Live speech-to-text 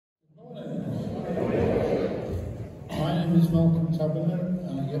name is Malcolm Taberner,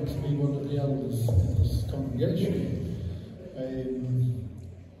 and I get to be one of the elders in this congregation.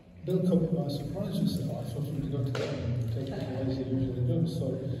 Bill caught me by surprise just now. I thought he was going to take it as he usually does,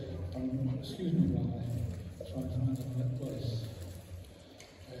 so excuse me while I try and find the right place.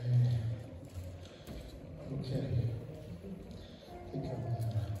 Okay. I think I'm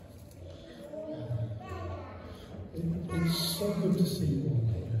there. It's so good to see you all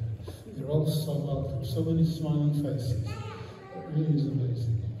here. You're all so welcome, so many smiling faces. It really is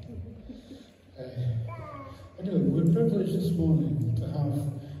amazing. Anyway, we're privileged this morning to have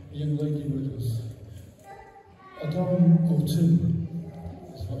a young lady with us. Adam O2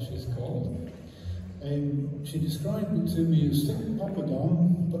 is what she's called. She described it to me as stick the papa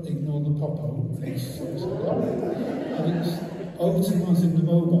down, but ignore the popo. It's Adam, and it's O2 as in the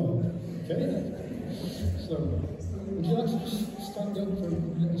mobile. Okay? So, would you like to just stand up for a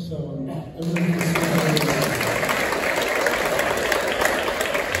minute or so? Everyone can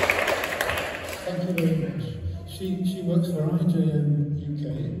Thank you very much. She works for IJM UK,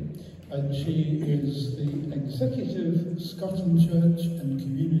 and she is the Executive Scotland Church and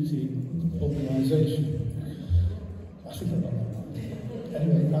Community Organisation. I should have got that right.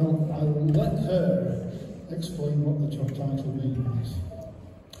 Anyway, I'll let her explain what the job title means.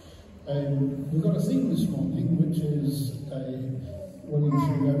 We've got a theme this morning, which is running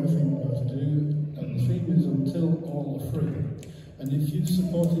through everything we're going to do, and the theme is Until All Are Free. And if you've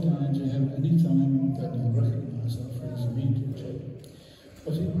supported IJM any time, then you'll recognise that phrase immediately.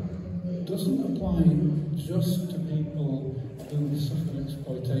 But it doesn't apply just to people who suffer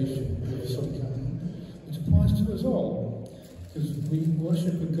exploitation of some kind. It applies to us all, because we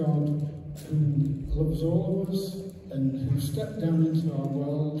worship a God who loves all of us and who stepped down into our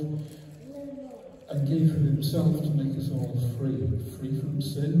world and gave of himself to make us all free. Free from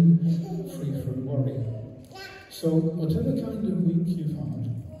sin, free from worry. So whatever kind of week you've had,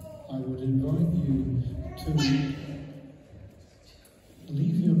 I would invite you to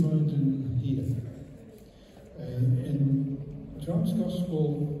leave your burden here. In John's Gospel,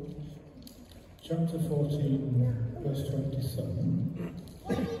 chapter 14, verse 27,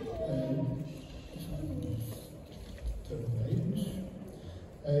 third page,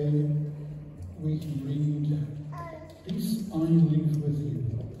 we can read, "Peace I leave with you,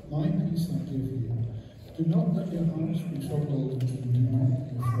 my peace I give you. Do not let your hearts be troubled, and do not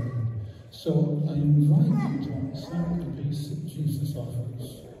be afraid." So I invite you to accept the peace that Jesus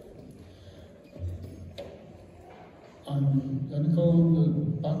offers. I'm going to call on the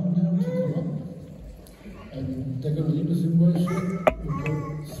band now to come up, and they're going to lead us in worship. We've got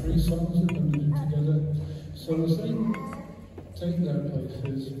 3 songs that we're going to do together. So as they take their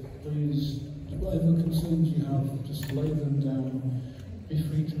places, please, whatever concerns you have, just lay them down. Be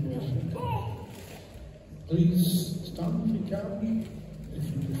free to worship. Please stand if you can. If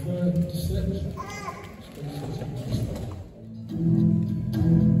you prefer to sit,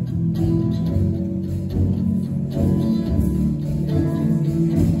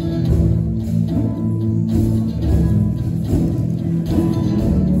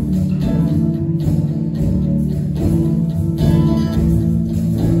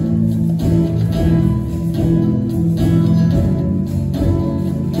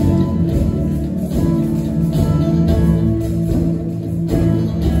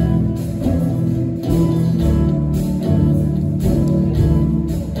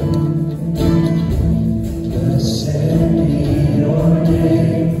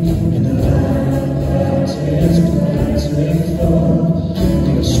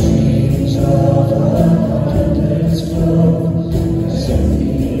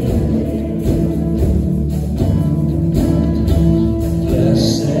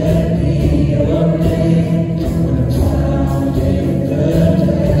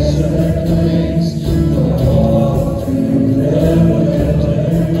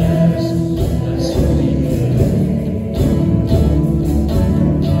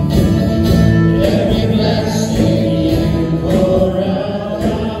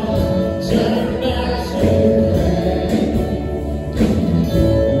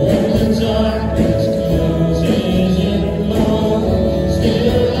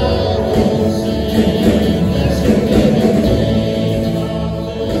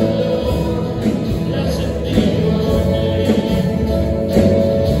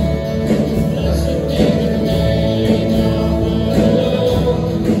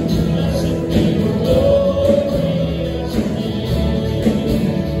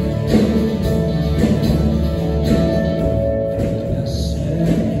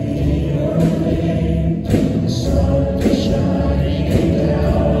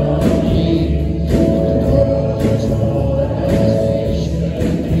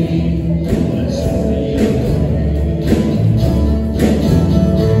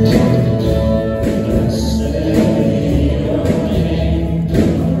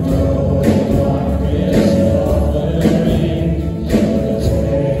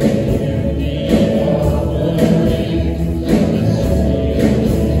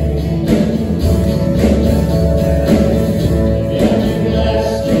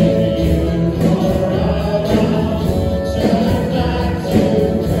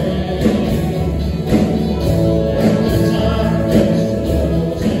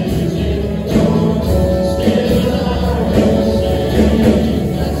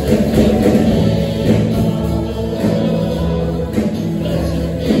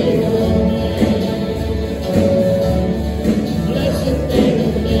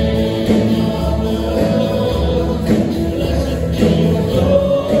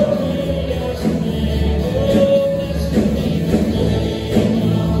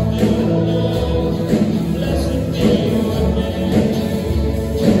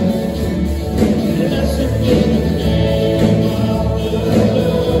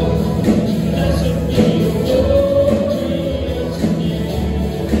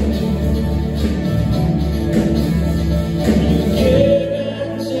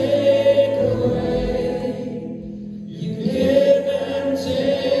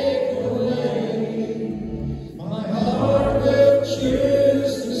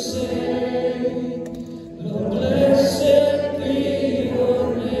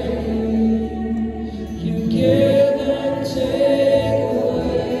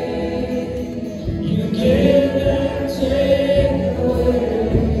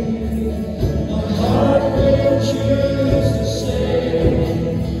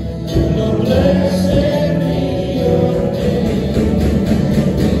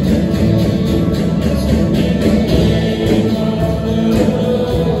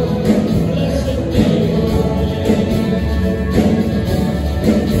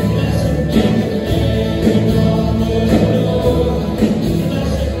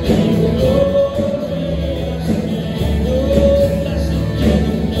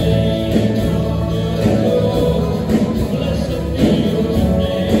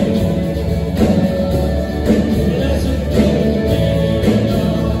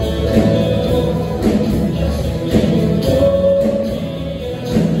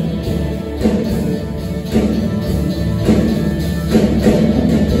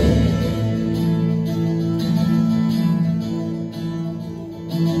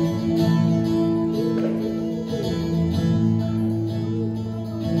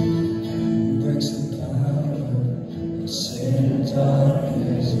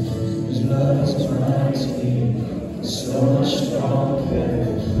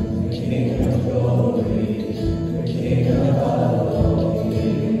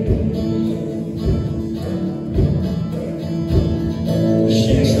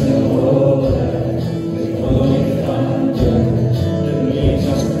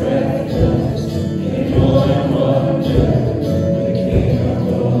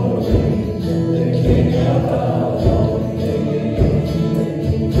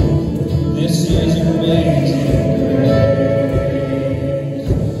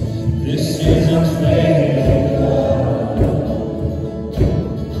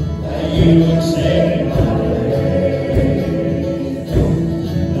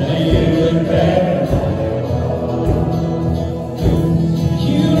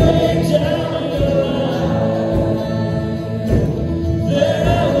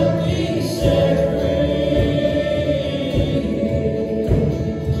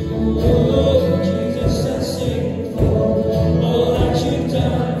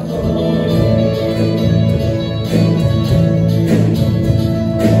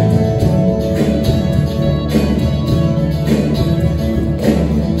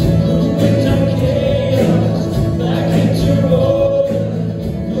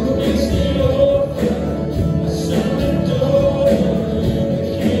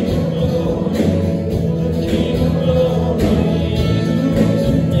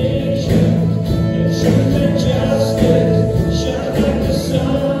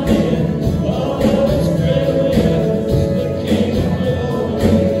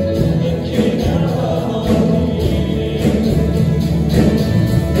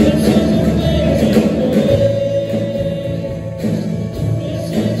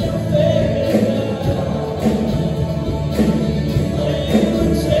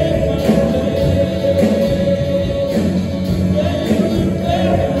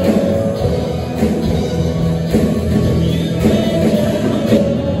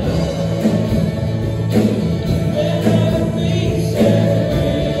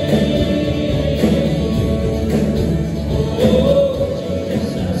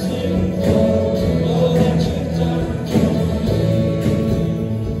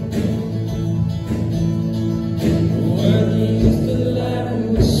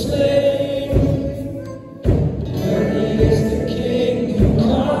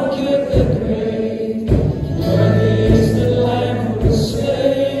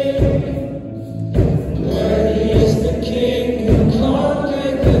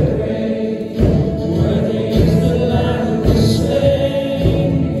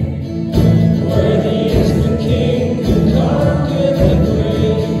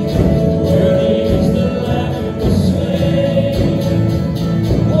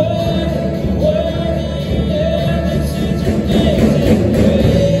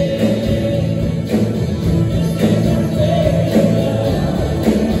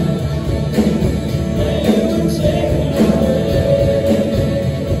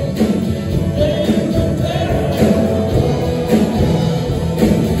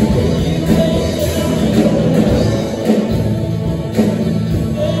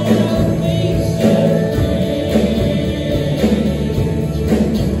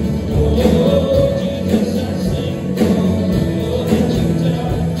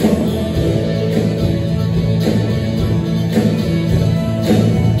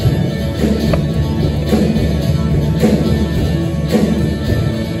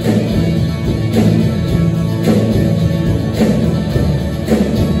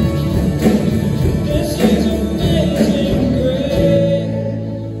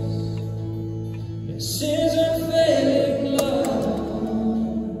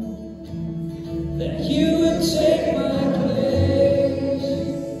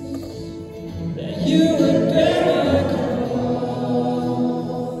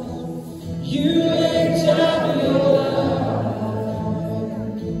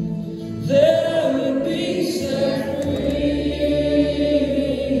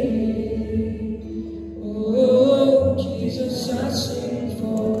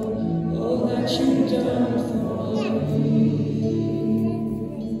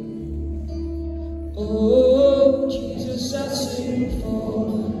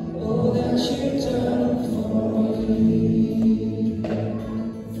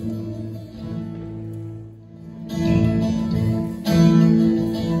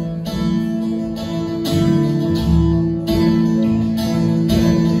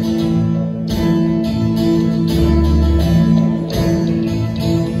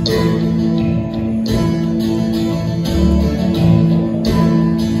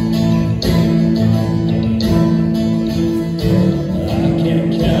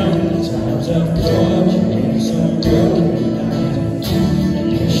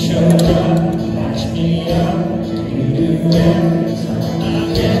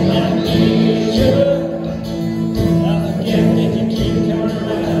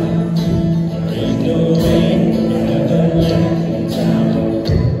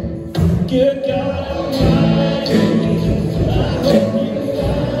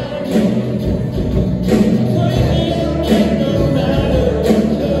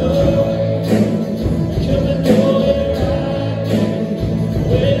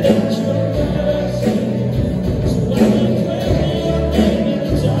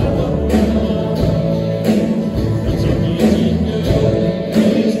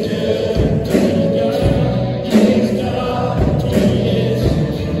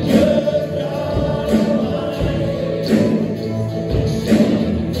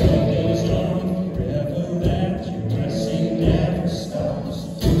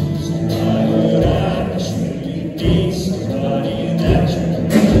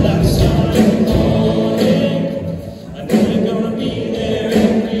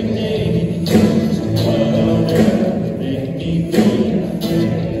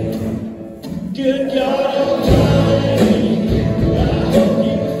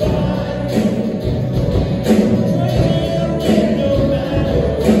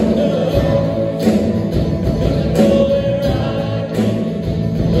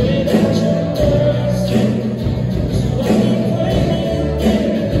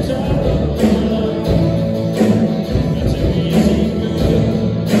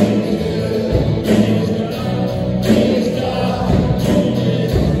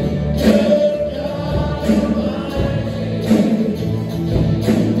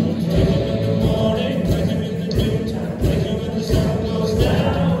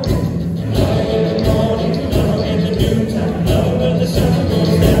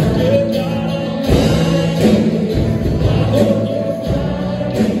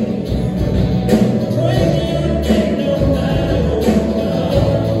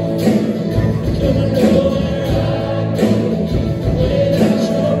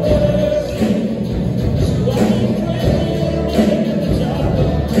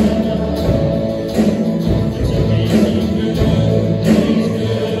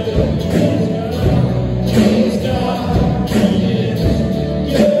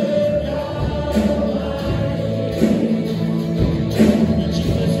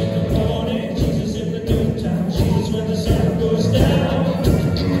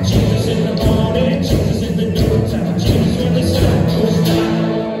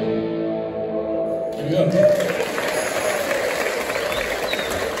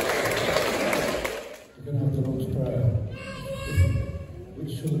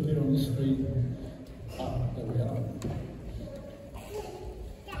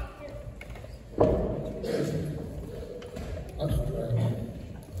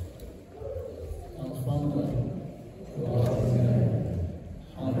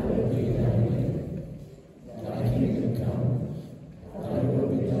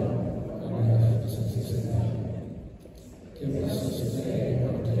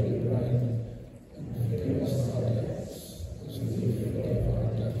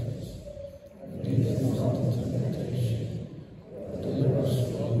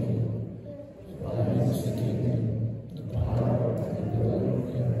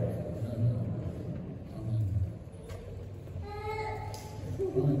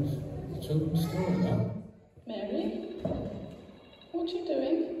 Mary, what are you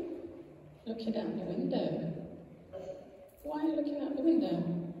doing? Looking out the window. Why are you looking out the window?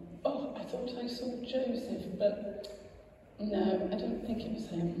 Oh, I thought I saw Joseph, but no, I don't think it was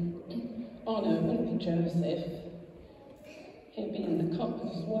him. Oh no, it wouldn't be Joseph. He'd be in the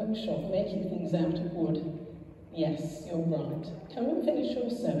carpenter's workshop making things out of wood. Yes, you're right. Come and finish your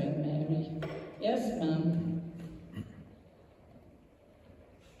sewing, Mary. Yes, Mum.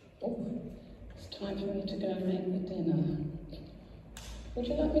 Oh, it's time for me to go and make the dinner. Would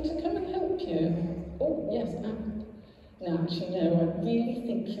you like me to come and help you? Oh, yes, no, actually, no, I really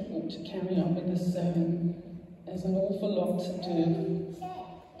think you ought to carry on with the sewing. There's an awful lot to do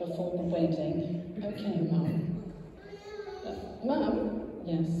before the wedding. Okay, Mum. Mum?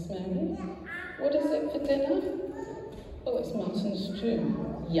 Yes, Mary? What is it for dinner? Oh, it's mutton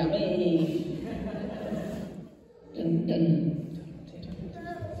stew. Yummy!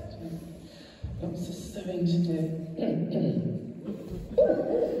 Lots of sewing to do.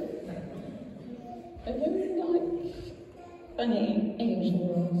 Are you like bunny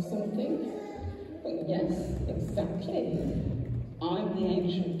angels? yes, exactly. I'm the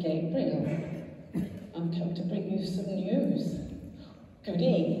angel Gabriel. I've come to bring you some news.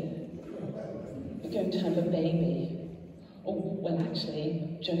 Goody. You're going to have a baby. Oh, well,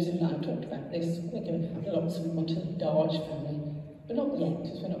 actually, Joseph and I have talked about this. We're going to have lots of want a large family. But not yet,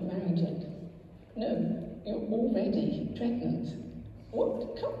 because we're not married yet. No, you're already pregnant.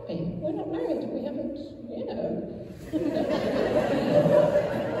 What? Can't be. We're not married. We haven't, you know.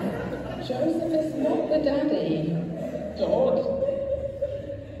 Joseph is not the daddy. God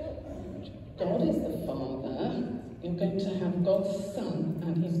is the father. You're going to have God's son,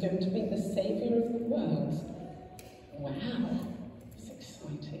 and he's going to be the saviour of the world. Wow, it's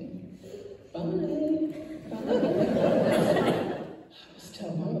exciting. Bye. I must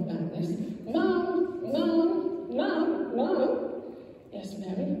tell Mum about this. Mum. Yes,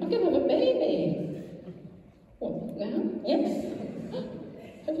 Mary, I'm going to have a baby. What, now? Yes.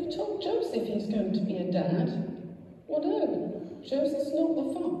 Have you told Joseph he's going to be a dad? Well, no, Joseph's not the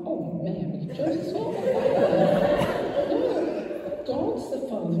father. Oh, Mary, Joseph's not the father. No, God's the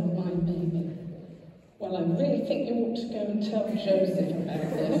father of my baby. Well, I really think you ought to go and tell Joseph about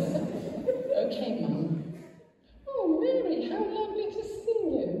this. Okay, Mum. Oh, Mary, how lovely to see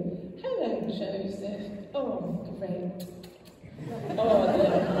you. Hello, Joseph. Oh, great. Oh,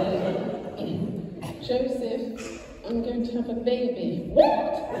 lovely. Joseph, I'm going to have a baby.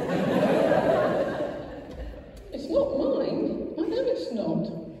 What? It's not mine. I know it's not.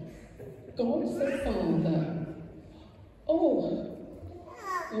 God's the father. Oh.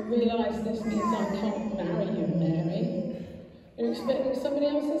 You realise this means I can't marry you, Mary. You're expecting somebody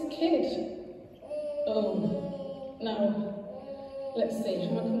else's kid. Oh, now, let's see,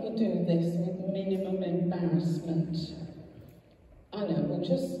 how can we do this with minimum embarrassment? I know, we'll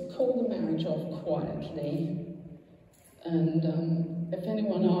just call the marriage off quietly. And if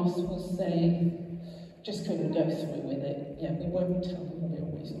anyone asks, we'll say, just couldn't go through with it. Yeah, we won't tell them the real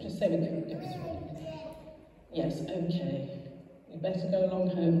reason. Just say we couldn't go through with it. Yes, okay. You better go along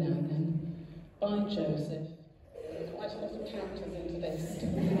home now then. Bye, Joseph. Quite a lot of characters into this.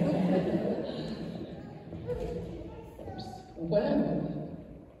 Oops. Well.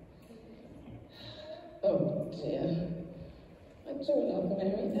 Oh dear. I do love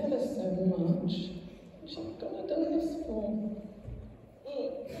Mary ever so much. She's got to do this for.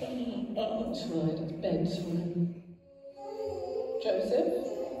 I'm tired, it's bedtime. Joseph,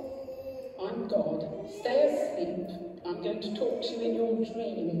 I'm God. Stay asleep. I'm going to talk to you in your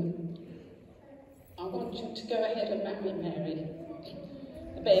dream. I want you to go ahead and marry Mary.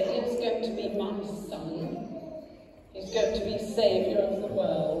 The baby is going to be my son. He's going to be saviour of the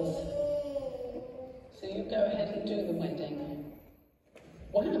world. So you go ahead and do the wedding.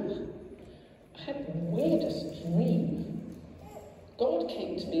 Wow, I had the weirdest dream. God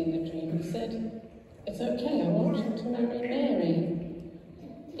came to me in the dream and said, it's okay, I want you to marry Mary,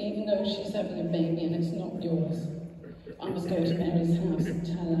 even though she's having a baby and it's not yours. I must go to Mary's house and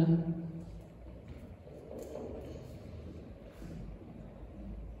tell her.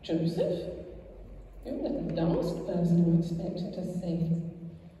 Joseph? You're the last person I expected to see.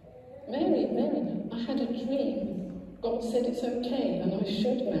 Mary, I had a dream. God said it's okay and I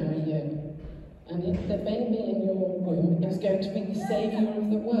should marry you. And the baby in your womb is going to be the saviour of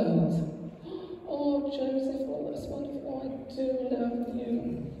the world. Oh, Joseph, oh, that's wonderful. I do love you.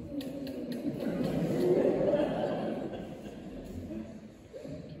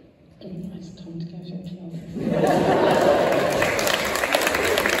 It's time to go to your class.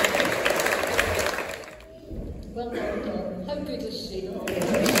 Well done, Dawn. How good is she?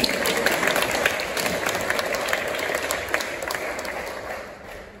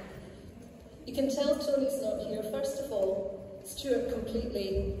 You can tell Tony's not here. First of all, Stuart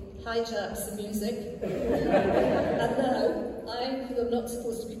completely hijacks the music. And now, I, who am not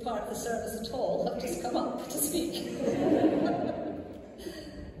supposed to be part of the service at all, have just come up to speak.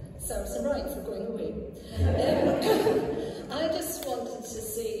 Serves him right for going away. I just wanted to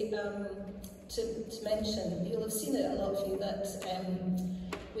say, to mention, you'll have seen it, a lot of you, that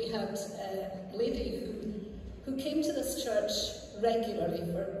we had a lady who came to this church regularly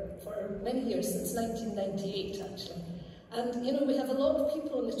for many years, since 1998 actually. And you know, we have a lot of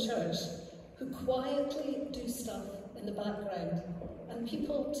people in the church who quietly do stuff in the background, and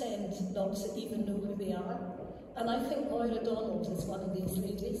people tend not to even know who they are. And I think Moira Donald is one of these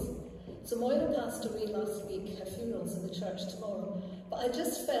ladies. So Moira passed away last week, her funeral's in the church tomorrow. But I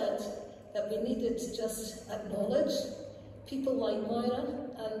just felt that we needed to just acknowledge people like Moira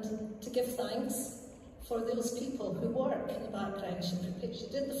and to give thanks for those people who work in the background. She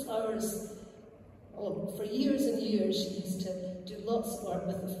did the flowers for years and years. She used to do lots of work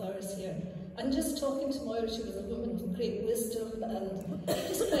with the flowers here. And just talking to Moira, she was a woman of great wisdom and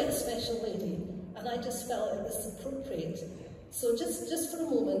just quite a special lady. And I just felt it was appropriate. So just for a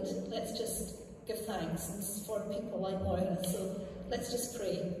moment, let's just give thanks. And this is for people like Moira, so let's just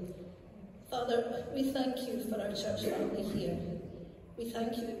pray. Father, we thank you for our church family here. We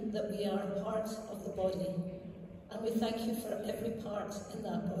thank you that we are part of the body. And we thank you for every part in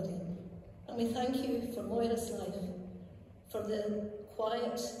that body. And we thank you for Moira's life, for the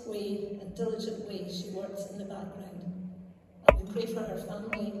quiet way and diligent way she works in the background. And we pray for her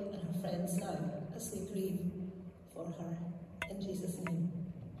family and her friends now as they grieve for her. In Jesus' name,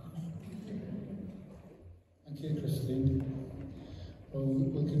 amen. Thank you, Christine. Well,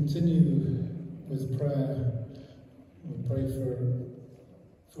 we'll continue with prayer. We'll pray for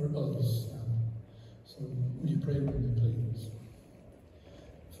others. So will you pray with me, please?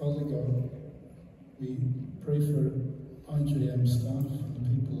 Father God, we pray for IJM staff and the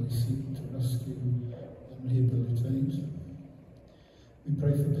people they seek to rescue and rehabilitate. We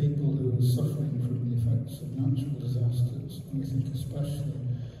pray for people who are suffering from the effects of natural disasters, and we think especially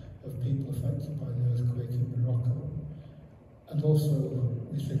of people affected by the earthquake in Morocco. And also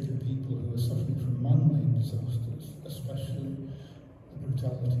we think of people who are suffering from man-made disasters, especially the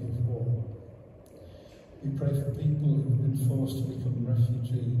brutality of war. We pray for people who have been forced to become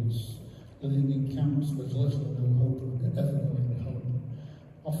refugees, living in camps with little or no hope of ever going home,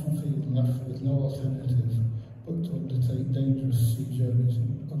 often feeling left with no alternative but to undertake dangerous sea journeys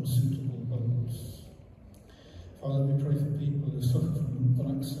in unsuitable homes. Father, we pray for people who suffer from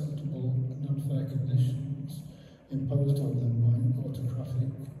unacceptable and unfair conditions imposed on them by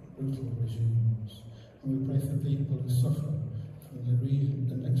autocratic, brutal regimes. And we pray for people who suffer from the greed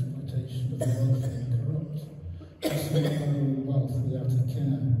and exploitation of the wealthy and corrupt, acquiring wealth without a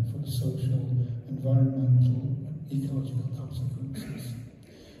care for the social, environmental, and ecological consequences.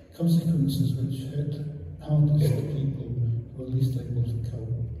 Consequences which hit hardest the people who are least able to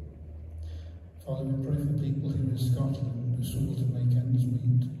cope. Father, we pray for people here in Scotland who struggle to make ends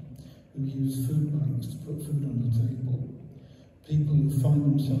meet, who use food banks to put food on the table, people who find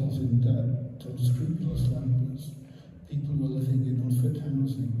themselves in debt to unscrupulous lenders, people who are living in unfit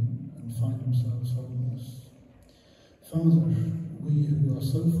housing and find themselves homeless. Father, we who are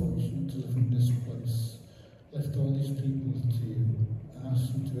so fortunate to live in this place, lift all these people to you and ask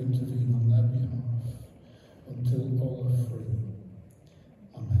you to intervene on their behalf until all are free.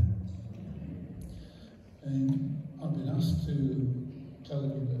 Amen. I've been asked to tell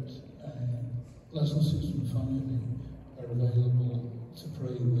you that Les and Susan family are available to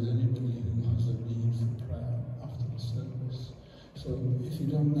pray with anybody who has a need for prayer after the service. So if you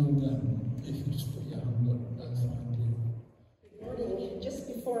don't know them, if you just put your hand up, they'll find you. Good morning. Just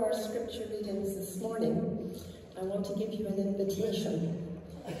before our scripture readings this morning, I want to give you an invitation.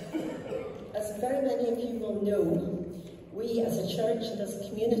 As very many of you will know, we as a church and as a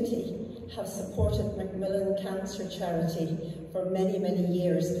community have supported Macmillan Cancer Charity for many, many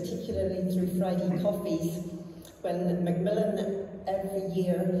years, particularly through Friday Coffees, when Macmillan every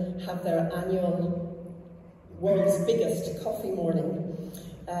year have their annual world's biggest coffee morning,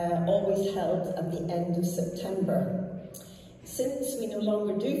 always held at the end of September. Since we no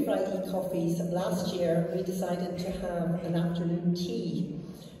longer do Friday Coffees, last year we decided to have an afternoon tea,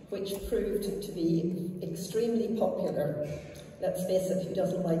 which proved to be extremely popular. Let's face it, who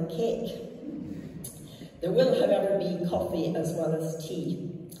doesn't like cake? There will, however, be coffee as well as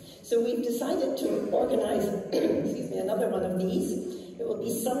tea. So we've decided to organise another one of these. It will be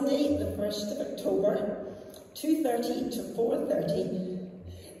Sunday, the 1st of October, 2:30 to 4:30,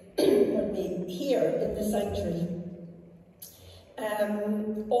 here in the sanctuary.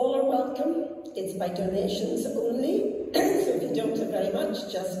 All are welcome. It's by donations only. So if you don't have very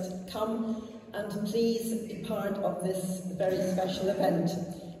much, just come and please be part of this very special event.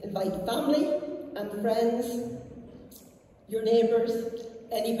 Invite family and friends, your neighbours,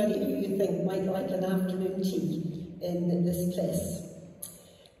 anybody who you think might like an afternoon tea in this place.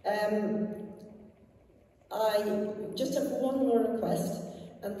 I just have one more request,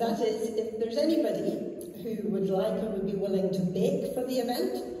 and that is if there's anybody who would like and would be willing to bake for the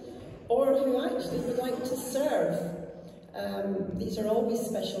event, or who actually would like to serve. These are always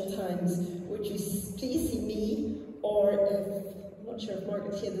special times. Would you please see me, or if, I'm not sure if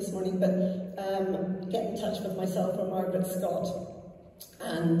Margaret's here this morning, but get in touch with myself or Margaret Scott,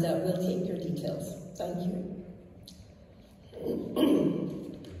 and we'll take your details. Thank you.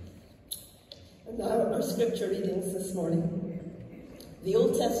 And now our scripture readings this morning. The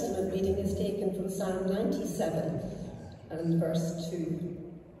Old Testament reading is taken from Psalm 97 and verse 2.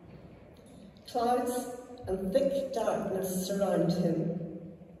 Clouds and thick darkness surround him.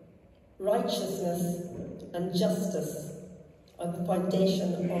 Righteousness and justice are the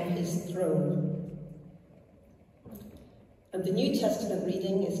foundation of his throne. And the New Testament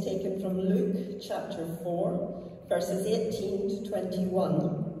reading is taken from Luke chapter 4, verses 18 to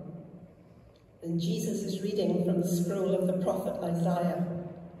 21. And Jesus is reading from the scroll of the prophet Isaiah.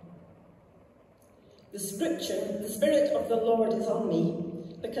 The Spirit of the Lord is on me,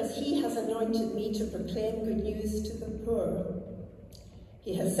 because he has anointed me to proclaim good news to the poor.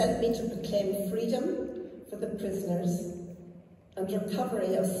 He has sent me to proclaim freedom for the prisoners and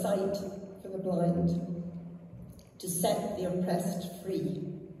recovery of sight for the blind, to set the oppressed free,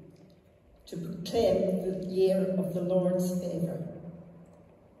 to proclaim the year of the Lord's favour.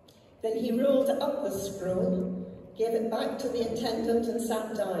 Then he rolled up the scroll, gave it back to the attendant and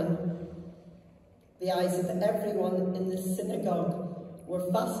sat down. The eyes of everyone in the synagogue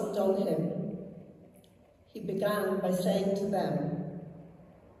were fastened on him. He began by saying to them,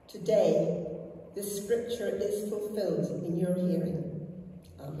 "Today, this scripture is fulfilled in your hearing."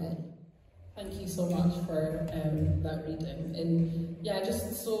 Amen. Thank you so much for that reading. And yeah,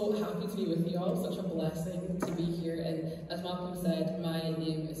 just so happy to be with you all. Such a blessing to be here. And as Malcolm said, my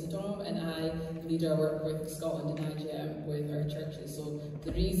name is Dom, and I lead our work with Scotland and IJM with our churches. So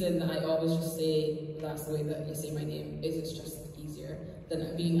the reason I always just say that's the way that you say my name is it's just easier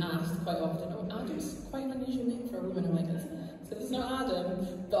than being asked quite often, "Oh, Adam's quite an unusual name for a woman." I'm like, so it's not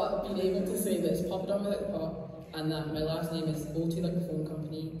Adam, but being able to say that it's Papa Dom without the pot, and that my last name is O2 like the phone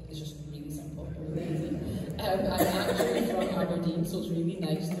company is just really simple, really easy. I'm actually from Aberdeen, so it's really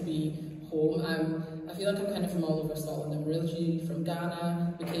nice to be home. I feel like I'm kind of from all over Scotland. I'm originally from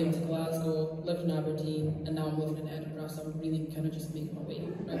Ghana, we came to Glasgow, lived in Aberdeen, and now I'm living in Edinburgh, so I'm really kind of just making my way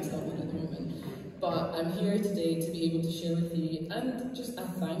around Scotland at the moment. But I'm here today to be able to share with you, and just a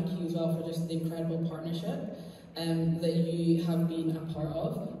thank you as well for just the incredible partnership that you have been a part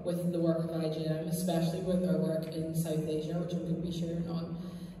of with the work of IJM, especially with our work in South Asia, which I'm going to be sharing on.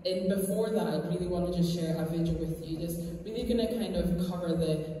 And before that, I really want to just share a video with you that's really going to kind of cover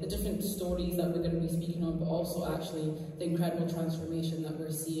the different stories that we're going to be speaking on, but also actually the incredible transformation that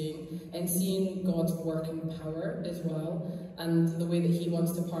we're seeing, and seeing God's working power as well, and the way that he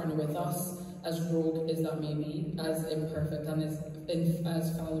wants to partner with us, as rogue as that may be, as imperfect and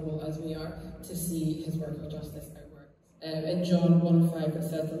as fallible as we are, to see his work of justice at work. In John 1:5 it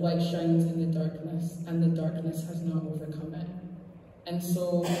said, "The light shines in the darkness, and the darkness has not overcome it." And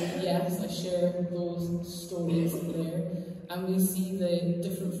so, yes, I share those stories there, and we see the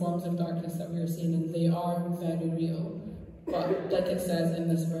different forms of darkness that we're seeing, and they are very real. But like it says in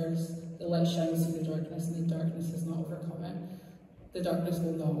this verse, the light shines through the darkness, and the darkness has not overcome it. The darkness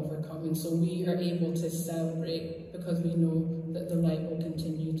will not overcome, and so we are able to celebrate because we know that the light will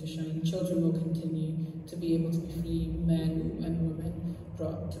continue to shine. Children will continue to be able to be free, men and women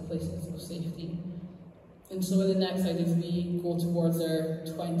brought to places of safety. And so the next slide, as we go towards our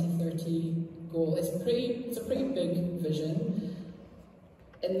 2030 goal, it's a pretty big vision,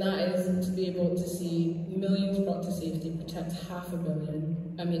 and that is to be able to see millions brought to safety, protect 500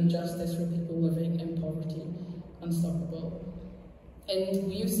 million, and make justice for people living in poverty unstoppable. And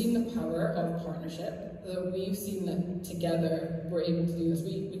we've seen the power of partnership, that we've seen that together we're able to do this.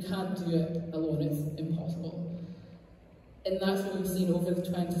 We can't do it alone, it's impossible. And that's what we've seen over the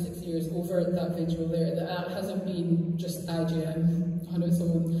 26 years, over that video there. That hasn't been just IJM on its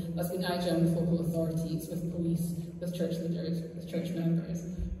own, that's been IJM with local authorities, with police, with church leaders, with church members,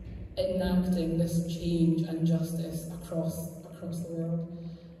 enacting this change and justice across the world.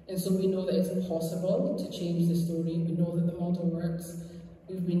 And so we know that it's possible to change the story. We know that the model works.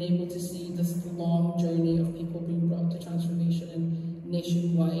 We've been able to see this long journey of people being brought to transformation and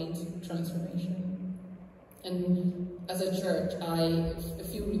nationwide transformation. And as a church, I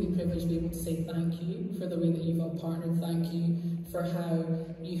feel really privileged to be able to say thank you for the way that you've all partnered. Thank you for how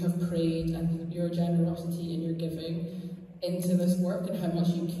you have prayed and your generosity and your giving into this work, and how much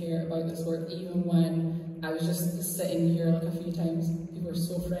you care about this work, even when I was just sitting here like a few times. People were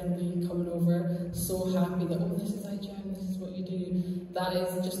so friendly, coming over, so happy that, oh, this is IJM, this is what you do. That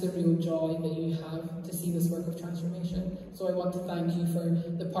is just the real joy that you have to see this work of transformation. So I want to thank you for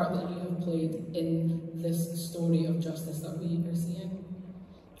the part that you have played in this story of justice that we are seeing.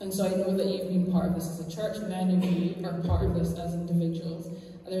 And so I know that you've been part of this as a church. Many of you are part of this as individuals.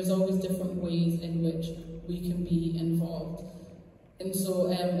 And there's always different ways in which we can be involved. And so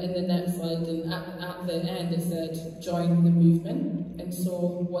in the next slide, and at the end it said, join the movement. And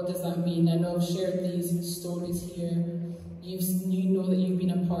so what does that mean? I know I've shared these stories here. You know that you've been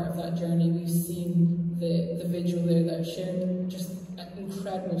a part of that journey. We've seen the video there that shared just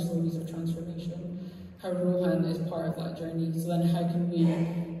incredible stories of transformation. how Rohan is part of that journey. So then how can we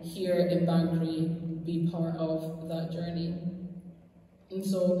here in Banbury be part of that journey? And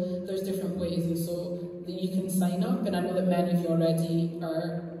so there's different ways, and so that you can sign up, and I know that many of you already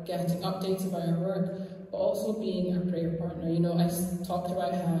are getting updates about our work, but also being a prayer partner. You know, I talked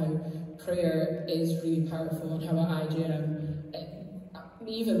about how prayer is really powerful and how at IJM,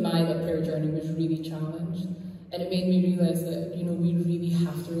 even my prayer journey was really challenged. And it made me realise that, you know, we really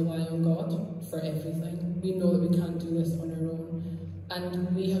have to rely on God for everything. We know that we can't do this on our own.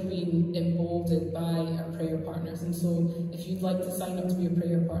 And we have been emboldened by our prayer partners. And so if you'd like to sign up to be a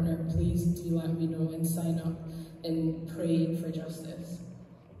prayer partner, please do let me know and sign up and pray for justice.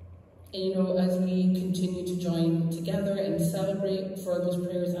 And you know, as we continue to join together and celebrate for those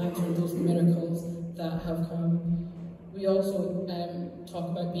prayers answered, those miracles that have come, we also talk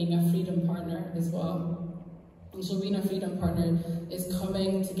about being a freedom partner as well. And so being a freedom partner is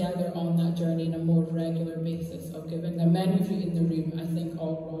coming together on that journey on a more regular basis of giving. Now, many of you in the room, I think,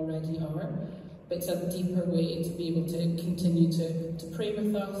 already are, but it's a deeper way to be able to continue to pray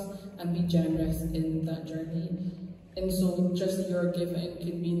with us and be generous in that journey. And so just your giving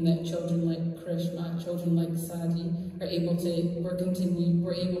could mean that children like Krishma, children like Sadie, we're able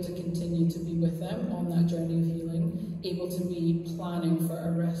to continue to be with them on that journey of healing, able to be planning for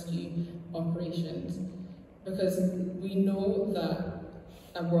our rescue operations. Because we know that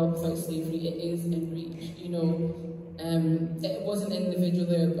a world without slavery, it is in reach. You know, it wasn't individual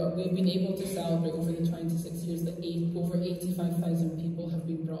there, but we've been able to celebrate over the 26 years that over 85,000 people have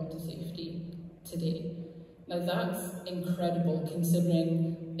been brought to safety today. Now that's incredible,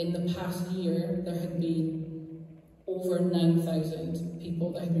 considering in the past year there had been over 9,000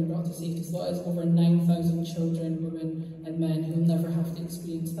 people that have been brought to safety. So that is over 9,000 children, women and men who will never have to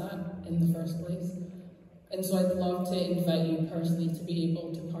experience that in the first place. And so I'd love to invite you personally to be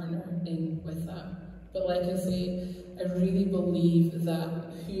able to partner in with that. But like I say, I really believe that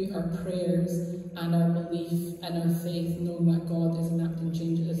our prayers and our belief and our faith, knowing that God is enacting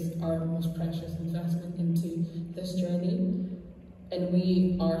change, is our most precious investment into this journey. And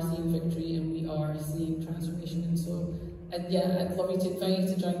we are seeing victory and we are seeing transformation. And so, yeah, I'd love you to invite you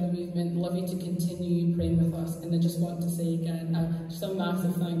to join the movement, love you to continue praying with us. And I just want to say again, just a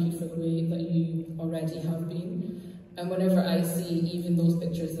massive thank you for the way that you already have been. And whenever I see even those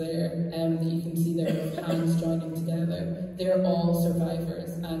pictures there, that you can see there of hands joining together, they're all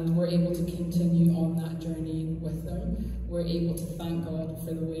survivors, and we're able to continue on that journey with them. We're able to thank God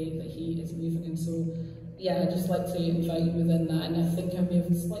for the way that He is moving. And so, yeah, I'd just like to invite you within that, and I think I may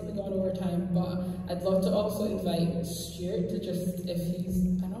have slightly gone over time, but I'd love to also invite Stuart to just, if he's,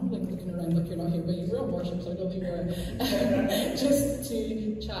 I know I'm like looking around like you're not here, but you were on worship, so I don't think you were, just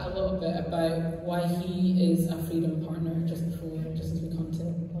to chat a little bit about why he is a freedom partner, just as we come to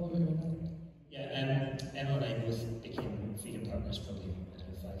a little bit of that. Yeah, Emma and I both became freedom partners probably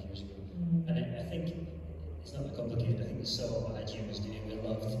 5 years ago, and I think it's not that complicated. I think we saw what IJM was doing, we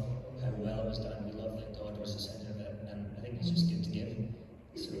loved how well it was done, we loved that God was the centre of it, and I think it's just good to give.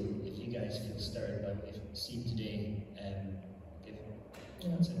 So if you guys feel stirred by what you've seen today, give.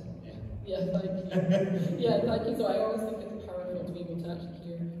 That's it. Yeah, thank you. Yeah, thank you. So I always think it's powerful to be able to actually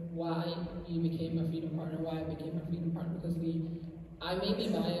hear why you became a freedom partner, why I became a freedom partner, because I may be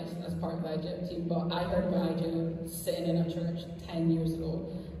biased as part of the IJM team, but I heard about IJM sitting in a church 10 years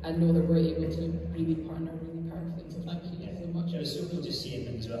ago and know that we're able to really partner really powerfully. So thank you so much. It was so cool to see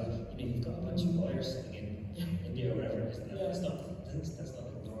it as well. You know, you've got a bunch of lawyers sitting in India or wherever it is. That's not like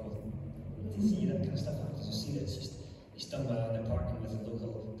normal to see that kind of stuff happen. To see that it's done well and they're partnering with the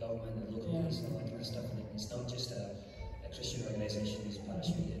local government and the local police and all that kind of stuff. And it's not just a Christian organisation who's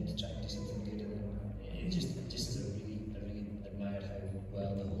passionate to try and do something good. And it just is I really admired how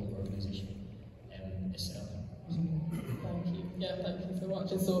well the whole organisation is set up. Thank you. Yeah, thank you so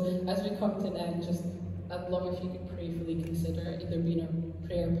much. And so as we come to an end, I'd love if you could prayerfully consider either being a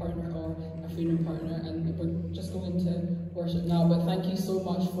prayer partner or a freedom partner, and we're just going to worship now. But thank you so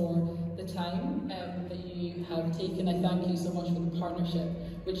much for the time that you have taken. I thank you so much for the partnership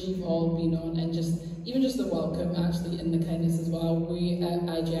which you've all been on, and even just the welcome actually and the kindness as well. We at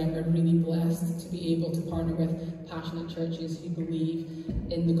IJM are really blessed to be able to partner with passionate churches who believe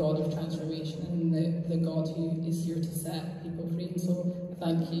in the God of transformation and the God who is here to set people free. And so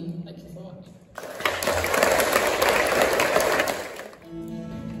thank you so much.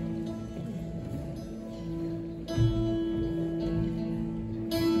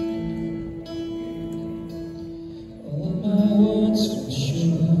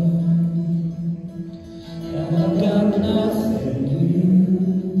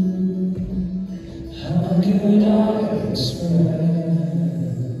 How could I express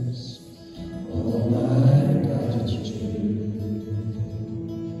all my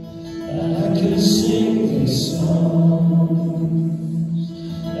sing these songs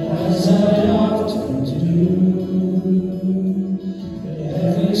as I often do, but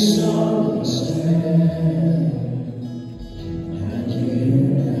every song must end, and you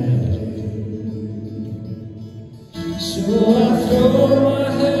never do. So I throw my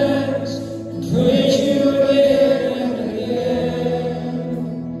hands and praise you again and again,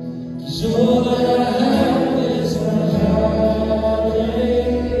 'cause all that I have is a hallelujah,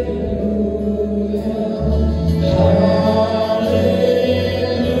 hallelujah.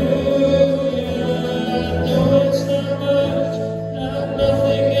 No, it's not much, not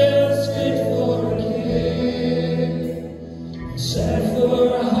nothing else fit for a king, except for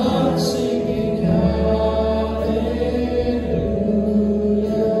a heart singing hallelujah,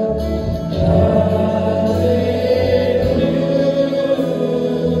 hallelujah.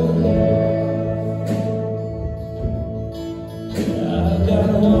 I've got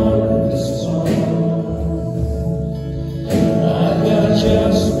one song, I've got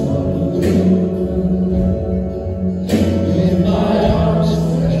just one move, with my arms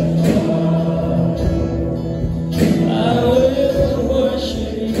stretched wide, I will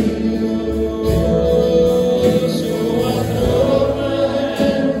worship you.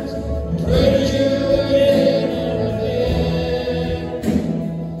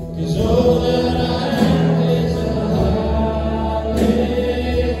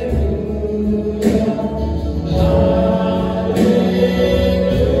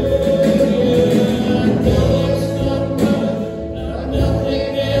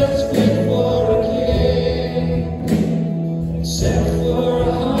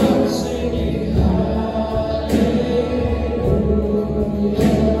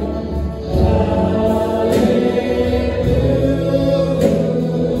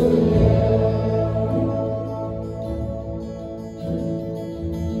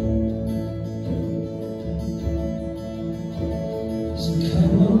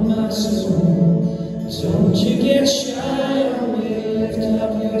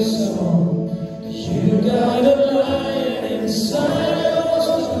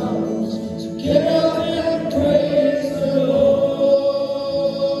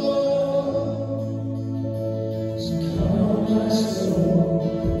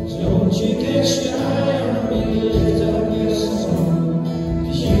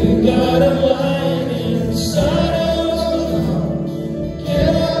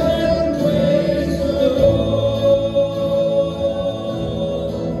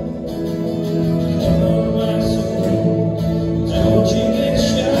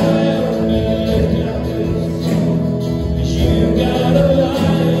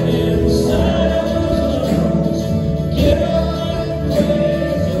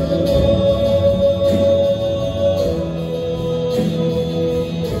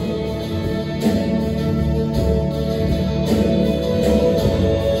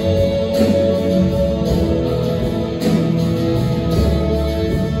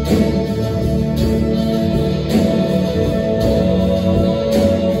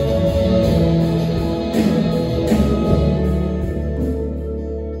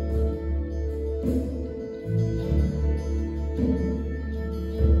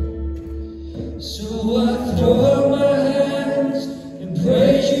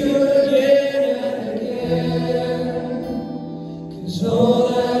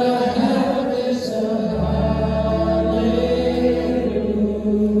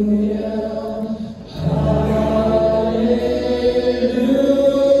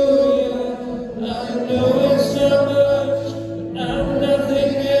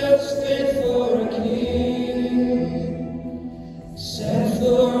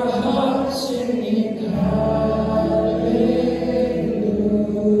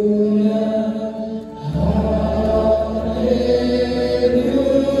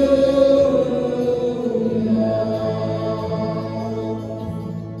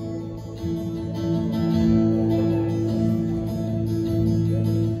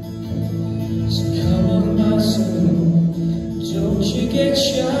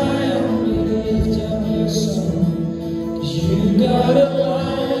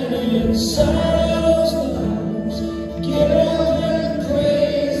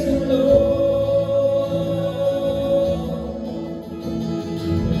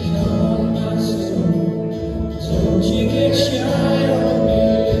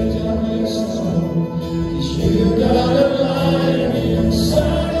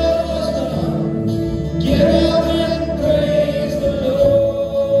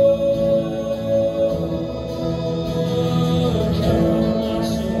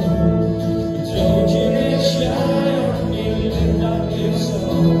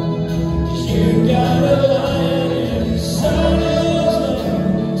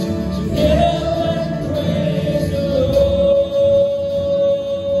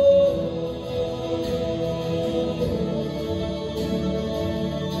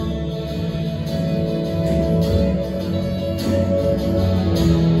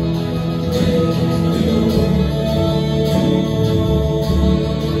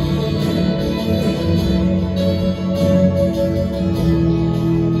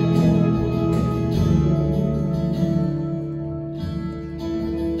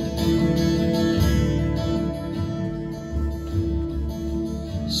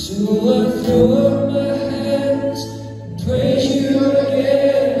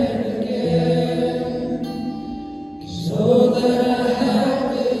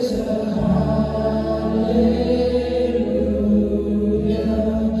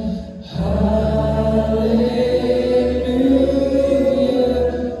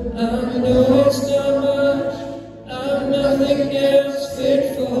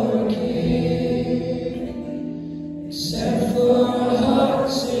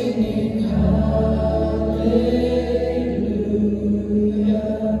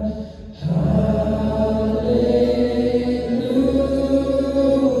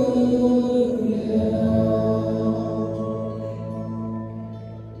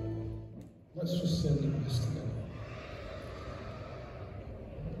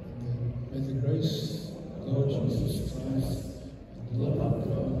 May the grace of Lord Jesus Christ, and the love of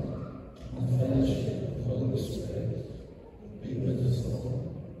God, and the fellowship of the Holy Spirit be with us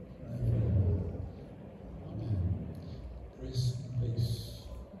all forever. Amen. Grace and peace.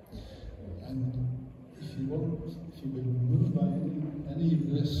 And if you've been moved by any of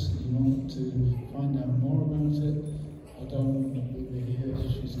this, and you want to find out more about it, Dawn will be here.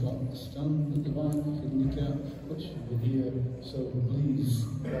 She's got a stand at the back you can look at, but she'll be here, so please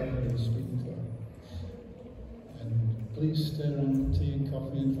grab her and speak to her. And please stay around for tea and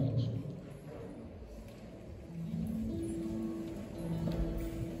coffee and fellowship.